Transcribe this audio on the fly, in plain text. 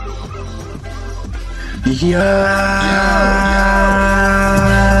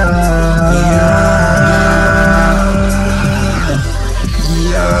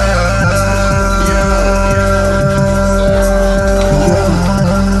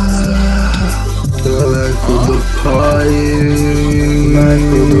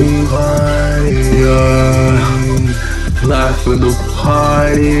Life of the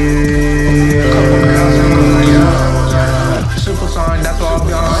party. Super song, that's all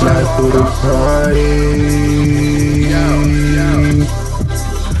I'm on. Life of the party.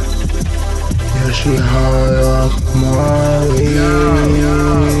 Yeah, she high off Molly.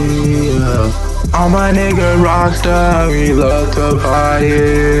 All my nigga rockstar, we love to party.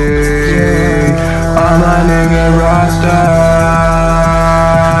 All my nigga rockstar.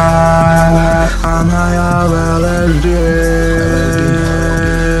 I'm high off LSD.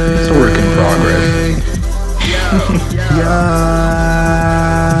 It's a work in progress. Yeah.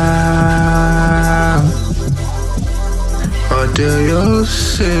 What do you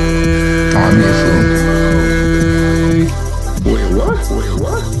say? Obviously. Wait,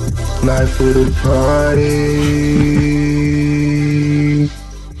 what? Life of the party.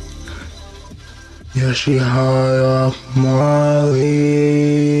 Yeah, she high off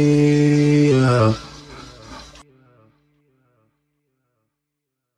Molly.